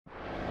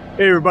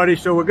Hey everybody,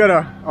 so we got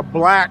a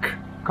black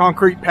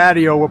concrete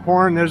patio we're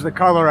pouring. There's the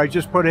color I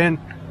just put in.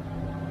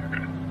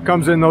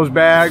 Comes in those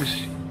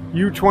bags.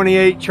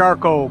 U28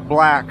 charcoal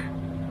black.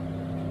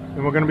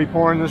 And we're going to be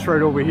pouring this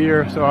right over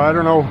here. So I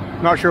don't know,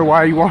 not sure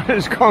why you want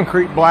this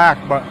concrete black,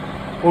 but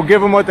we'll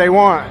give them what they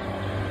want.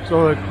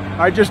 So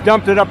I just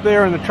dumped it up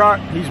there in the truck.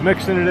 He's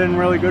mixing it in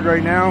really good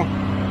right now.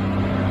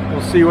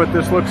 We'll see what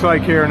this looks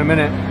like here in a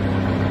minute.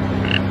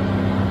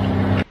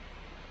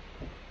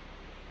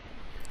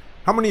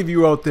 How many of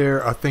you out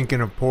there are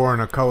thinking of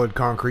pouring a colored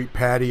concrete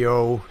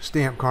patio,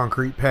 stamped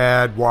concrete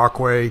pad,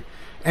 walkway,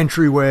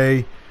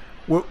 entryway?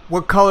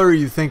 What color are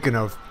you thinking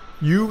of?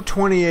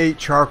 U28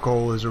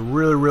 charcoal is a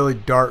really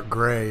dark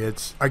gray.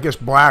 I guess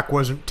black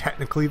wasn't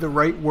technically the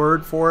right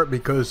word for it,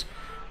 because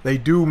they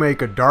do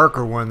make a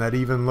darker one that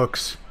even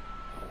looks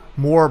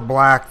more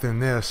black than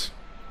this.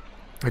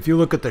 If you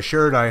look at the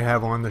shirt I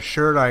have on, the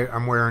shirt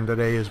I'm wearing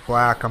today is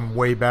black. I'm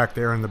way back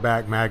there in the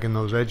back magging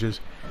those edges.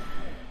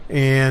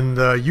 And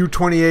the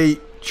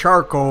U28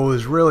 charcoal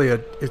is really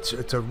it's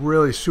a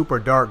really super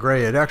dark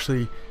gray.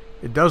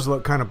 It does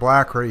look kind of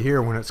black right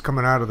here when it's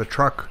coming out of the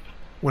truck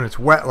when it's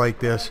wet like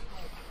this,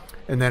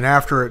 and then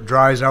after it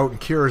dries out and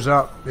cures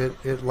up,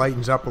 it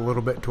lightens up a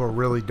little bit to a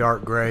really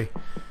dark gray.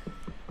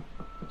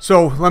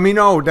 So let me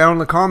know down in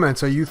the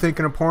comments, are you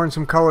thinking of pouring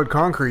some colored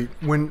concrete?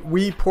 When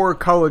we pour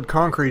colored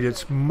concrete,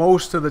 it's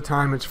most of the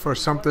time it's for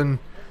something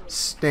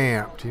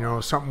stamped, you know,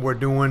 something we're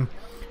doing,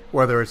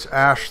 whether it's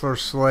ashlar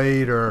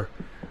slate or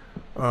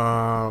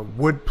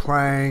wood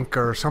plank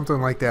or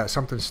something like that,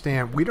 something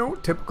stamped. We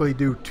don't typically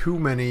do too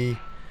many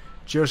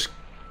just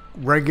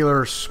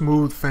regular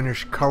smooth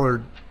finish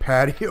colored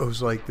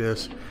patios like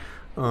this.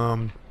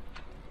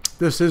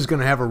 This is going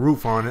to have a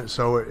roof on it,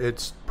 so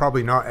it's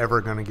probably not ever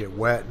going to get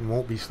wet and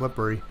won't be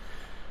slippery.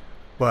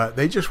 But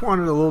they just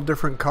wanted a little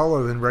different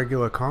color than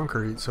regular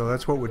concrete, so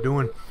that's what we're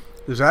doing.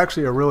 There's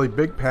actually a really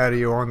big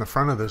patio on the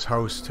front of this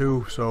house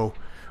too, so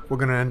we're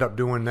going to end up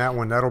doing that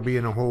one. That'll be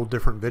in a whole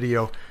different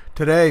video.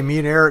 Today, me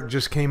and Eric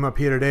just came up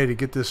here today to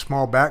get this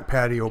small back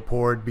patio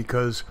poured,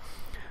 because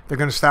they're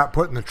going to stop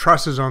putting the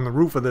trusses on the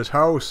roof of this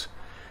house.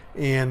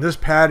 And this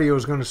patio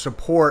is going to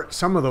support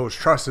some of those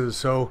trusses,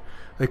 so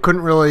they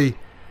couldn't really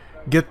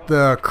get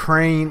the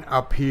crane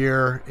up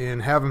here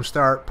and have them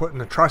start putting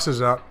the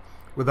trusses up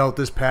without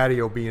this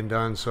patio being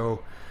done.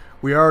 So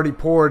we already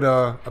poured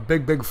a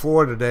big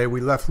floor today.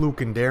 We left Luke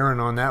and Darren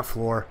on that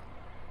floor.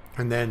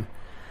 And then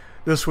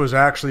this was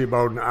actually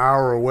about an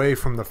hour away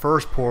from the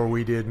first pour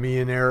we did. Me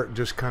and Eric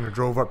just kind of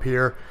drove up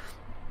here.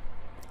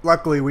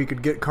 Luckily, we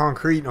could get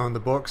concrete on the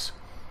books,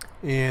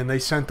 and they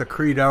sent the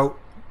Screed out.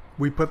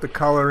 We put the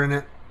color in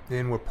it,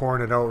 and we're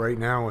pouring it out right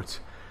now. It's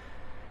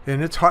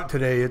hot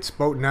today. It's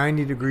about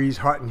 90 degrees,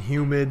 hot and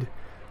humid.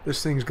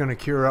 This thing's going to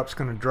cure up. It's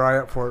going to dry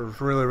up for it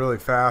really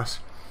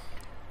fast.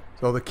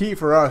 So the key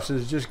for us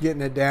is just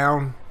getting it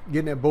down,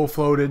 getting it bull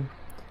floated.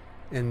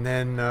 And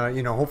then,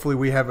 you know, hopefully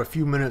we have a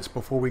few minutes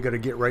before we got to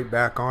get right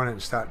back on it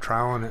and start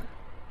troweling it.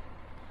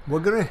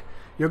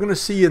 You're gonna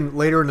see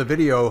later in the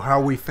video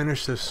how we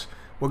finish this.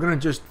 We're gonna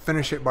just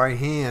finish it by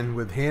hand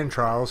with hand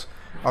trowels.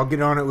 I'll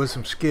get on it with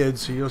some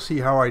skids, so you'll see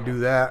how I do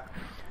that.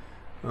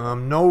 I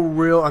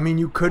mean,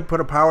 you could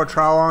put a power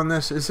trowel on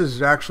this. This is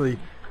actually,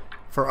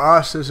 for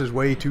us, this is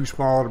way too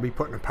small to be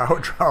putting a power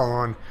trowel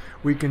on.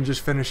 We can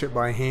just finish it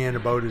by hand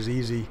about as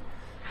easy.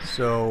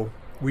 So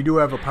we do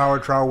have a power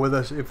trowel with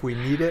us if we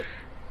need it.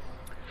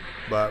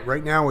 But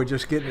right now we're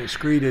just getting it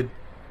screeded.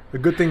 The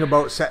good thing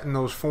about setting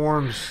those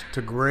forms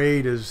to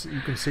grade is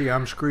you can see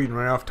I'm screeding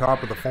right off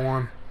top of the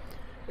form.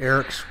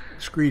 Eric's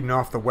screeding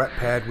off the wet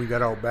pad we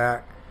got out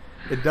back.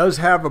 It does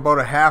have about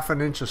a ½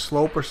 inch of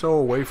slope or so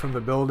away from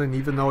the building.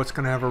 Even though it's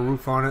going to have a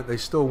roof on it, they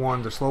still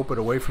wanted to slope it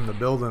away from the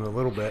building a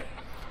little bit.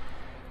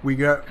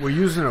 We're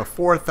using a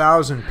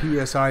 4,000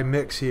 PSI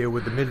mix here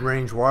with the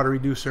mid-range water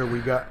reducer. We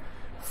got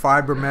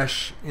fiber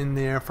mesh in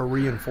there for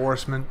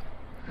reinforcement.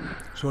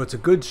 So it's a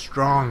good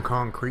strong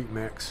concrete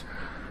mix.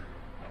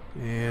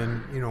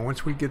 And you know,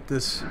 once we get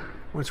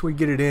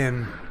it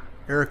in,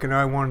 Eric and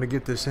I wanted to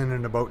get this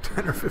in about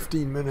 10 or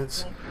 15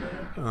 minutes.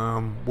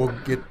 We'll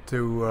get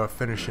to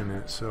finishing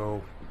it,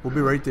 so we'll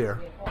be right there.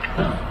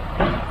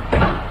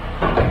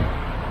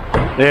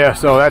 Yeah,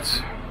 so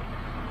that's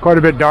quite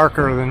a bit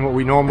darker than what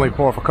we normally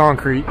pour for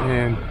concrete,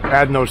 and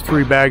adding those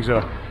 3 bags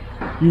of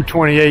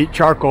U28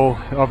 charcoal,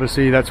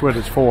 obviously that's what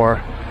it's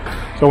for.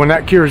 So when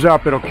that cures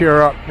up, it'll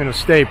cure up and it'll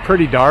stay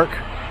pretty dark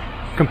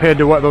compared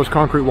to what those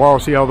concrete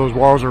walls. See how those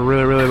walls are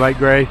really light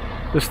gray?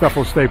 This stuff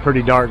will stay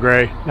pretty dark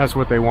gray. That's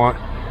what they want.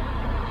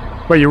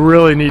 But you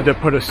really need to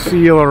put a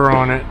sealer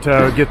on it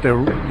to get the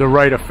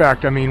right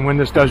effect. I mean, when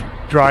this does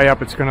dry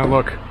up, it's going to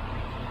look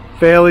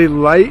fairly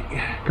light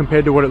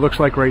compared to what it looks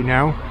like right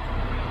now.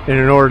 And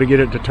in order to get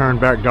it to turn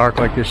back dark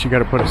like this, you got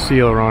to put a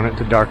sealer on it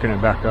to darken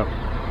it back up.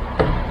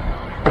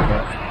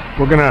 But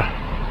we're going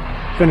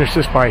to finish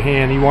this by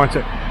hand. He wants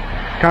it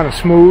kind of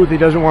smooth. He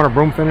doesn't want a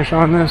broom finish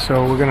on this,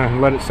 so we're going to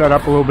let it set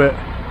up a little bit.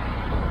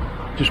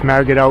 Just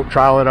mag it out,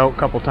 trowel it out a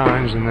couple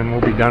times, and then we'll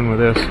be done with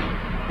this.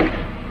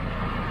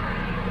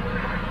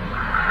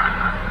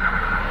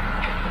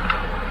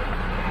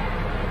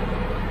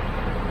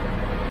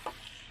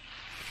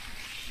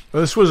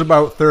 This was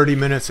about 30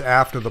 minutes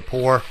after the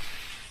pour.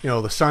 You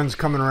know, the sun's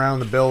coming around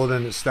the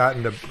building. It's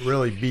starting to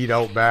really beat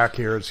out back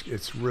here.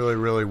 It's really,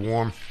 really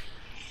warm.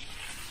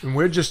 And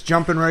we're just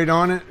jumping right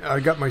on it. I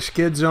got my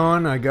skids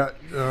on. I got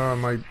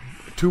my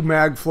 2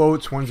 mag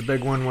floats. One's a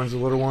big one, one's a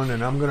little one.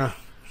 And I'm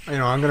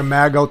gonna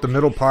mag out the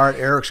middle part.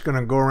 Eric's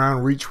gonna go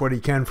around, reach what he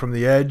can from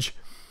the edge.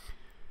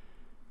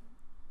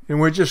 And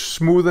we're just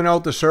smoothing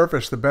out the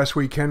surface the best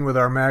we can with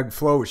our mag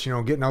floats. You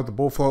know, getting out the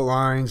bull float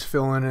lines,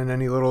 filling in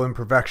any little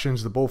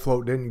imperfections the bull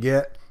float didn't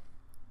get.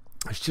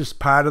 It's just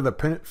part of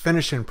the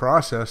finishing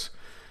process.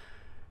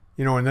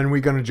 You know, and then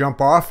we're going to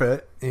jump off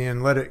it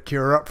and let it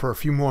cure up for a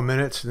few more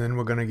minutes. And then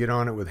we're going to get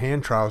on it with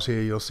hand trowels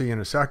here. You'll see in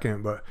a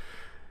second. But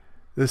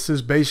this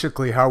is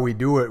basically how we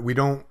do it. We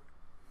don't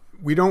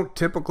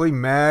typically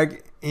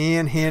mag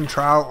and hand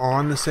trowel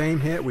on the same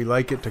hit. We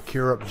like it to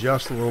cure up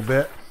just a little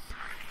bit.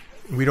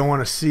 We don't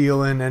want to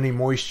seal in any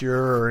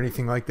moisture or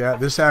anything like that.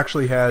 This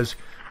actually has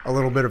a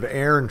little bit of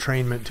air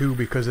entrainment too,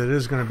 because it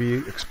is going to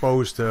be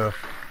exposed to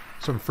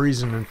some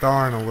freezing and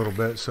thawing a little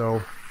bit.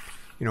 So,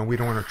 you know, we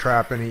don't want to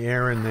trap any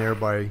air in there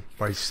by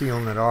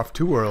sealing it off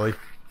too early.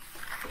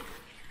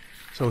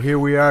 So here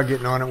we are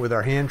getting on it with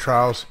our hand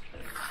trowels.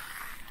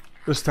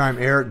 This time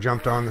Eric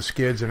jumped on the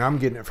skids and I'm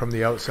getting it from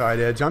the outside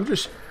edge.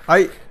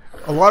 A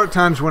lot of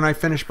times when I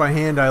finish by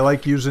hand, I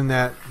like using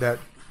that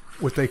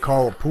what they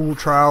call a pool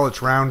trowel.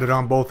 It's rounded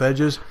on both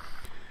edges.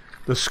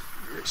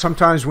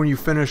 Sometimes when you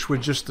finish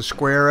with just the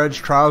square edge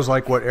trowels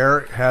like what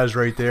Eric has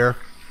right there,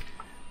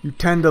 you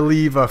tend to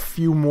leave a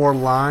few more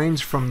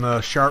lines from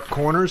the sharp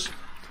corners.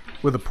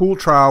 With a pool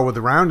trowel with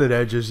the rounded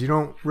edges, you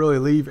don't really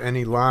leave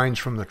any lines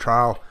from the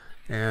trowel.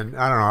 And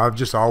I don't know, I've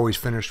just always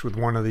finished with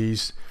one of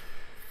these.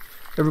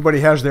 Everybody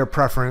has their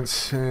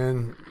preference,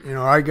 and you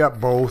know, I got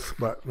both,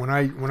 but when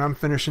I'm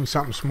finishing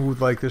something smooth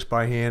like this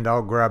by hand,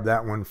 I'll grab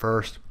that one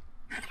first.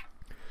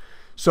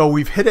 So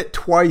we've hit it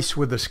twice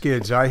with the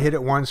skids. I hit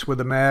it once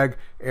with a mag.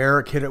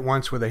 Eric hit it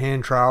once with a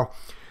hand trowel.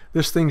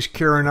 This thing's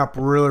curing up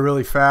really,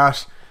 really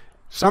fast.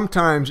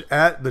 Sometimes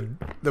at the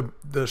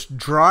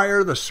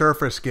drier the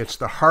surface gets,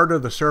 the harder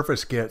the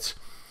surface gets.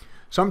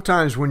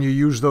 Sometimes when you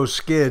use those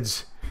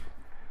skids,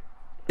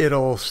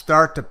 it'll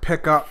start to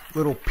pick up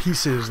little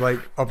pieces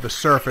of the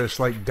surface,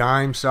 like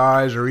dime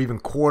size or even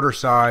quarter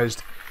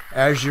sized,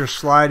 as you're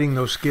sliding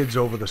those skids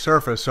over the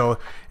surface. So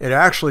it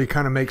actually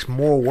kind of makes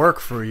more work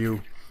for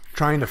you,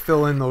 trying to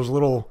fill in those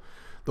little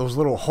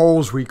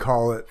holes, we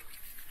call it.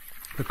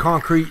 The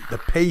concrete, the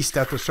paste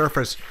at the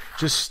surface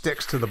just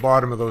sticks to the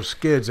bottom of those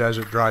skids as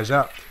it dries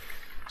up.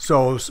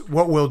 So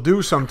what we'll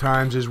do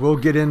sometimes is we'll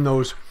get in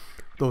those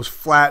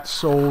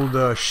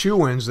flat-soled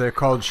shoe-ins. They're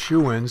called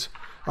shoe-ins.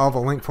 I'll have a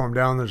link for them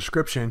down in the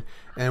description,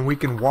 and we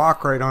can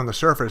walk right on the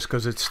surface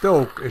because it's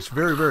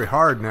very, very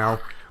hard now,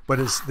 but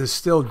there's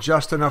still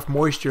just enough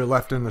moisture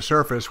left in the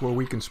surface where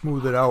we can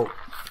smooth it out.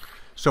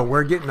 So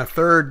we're getting a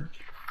third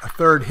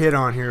hit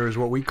on here is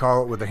what we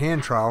call it with a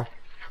hand trowel.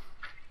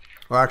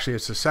 Well, actually,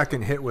 it's the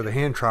second hit with a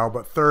hand trowel,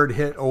 but third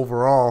hit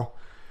overall,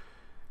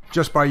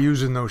 just by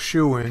using those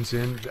shoe-ins.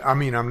 And I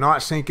mean, I'm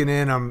not sinking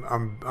in.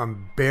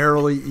 I'm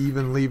barely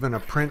even leaving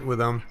a print with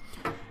them,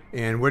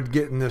 and we're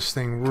getting this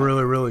thing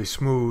really, really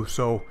smooth.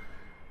 So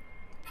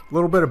a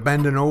little bit of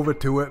bending over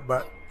to it,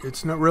 but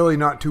it's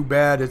not too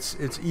bad.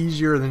 It's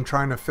easier than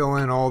trying to fill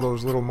in all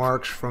those little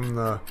marks from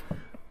the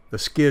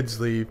skids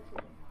leave.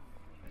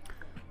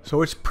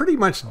 So it's pretty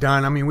much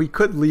done. I mean, we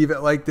could leave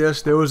it like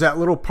this. There was that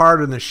little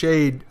part in the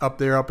shade up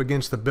there up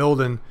against the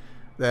building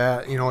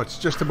that, you know, it's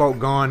just about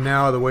gone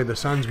now the way the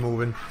sun's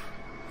moving.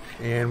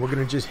 And we're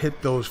going to just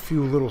hit those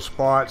few little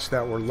spots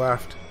that were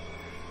left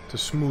to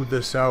smooth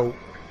this out.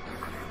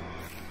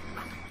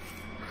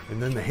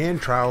 And then the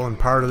hand trowel and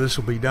part of this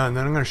will be done.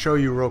 Then I'm going to show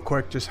you real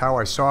quick just how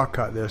I saw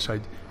cut this.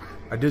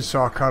 I did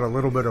saw cut a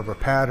little bit of a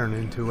pattern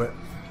into it.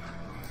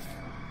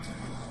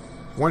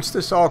 Once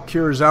this all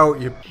cures out,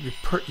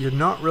 you're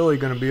not really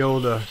going to be able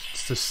to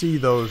see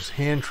those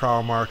hand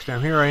trowel marks. Now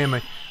here I am.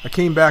 I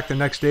came back the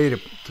next day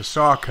to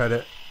saw cut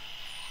it.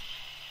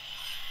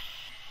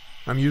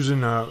 I'm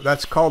using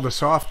that's called a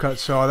soft cut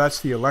saw.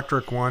 That's the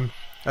electric one.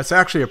 That's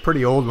actually a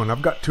pretty old one.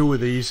 I've got 2 of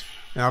these,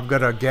 and I've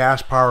got a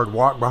gas powered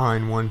walk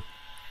behind one.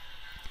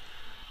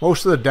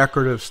 Most of the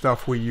decorative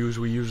stuff we use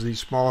these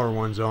smaller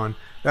ones on.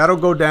 That'll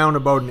go down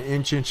about an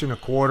inch and a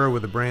quarter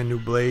with a brand new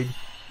blade.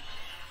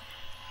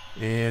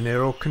 And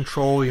it'll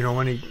control, you know,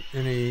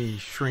 any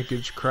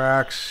shrinkage,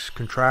 cracks,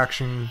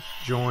 contraction,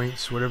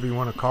 joints, whatever you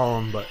want to call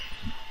them. But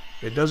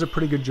it does a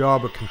pretty good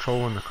job of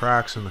controlling the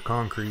cracks in the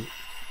concrete.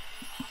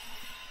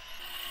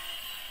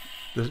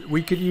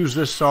 We could use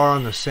this saw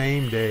on the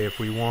same day if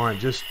we want.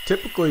 Just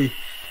typically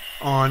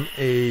on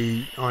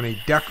a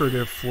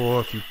decorative floor,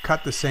 if you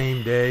cut the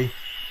same day,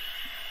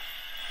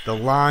 the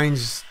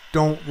lines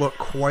don't look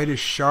quite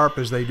as sharp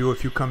as they do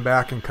if you come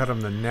back and cut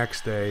them the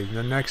next day.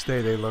 The next day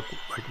they look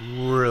like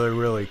really,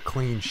 really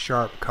clean,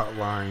 sharp cut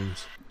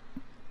lines.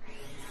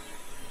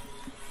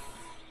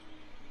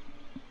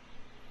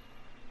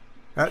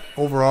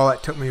 Overall,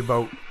 that took me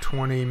about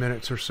 20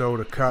 minutes or so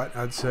to cut,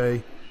 I'd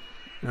say.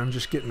 And I'm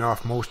just getting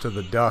off most of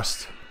the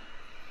dust.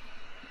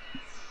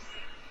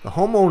 The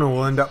homeowner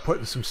will end up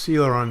putting some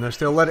sealer on this.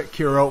 They'll let it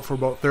cure out for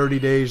about 30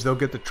 days. They'll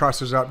get the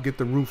trusses up, get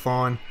the roof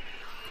on,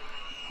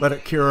 let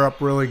it cure up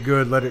really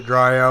good, let it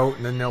dry out,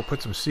 and then they'll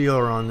put some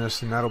sealer on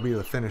this, and that'll be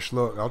the finished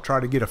look. I'll try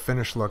to get a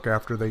finished look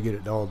after they get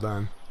it all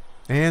done.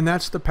 And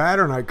that's the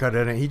pattern I cut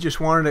in it. He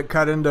just wanted it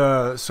cut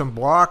into some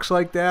blocks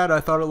like that. I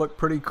thought it looked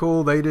pretty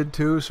cool. They did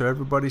too, so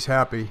everybody's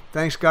happy.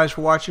 Thanks guys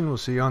for watching. We'll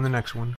see you on the next one.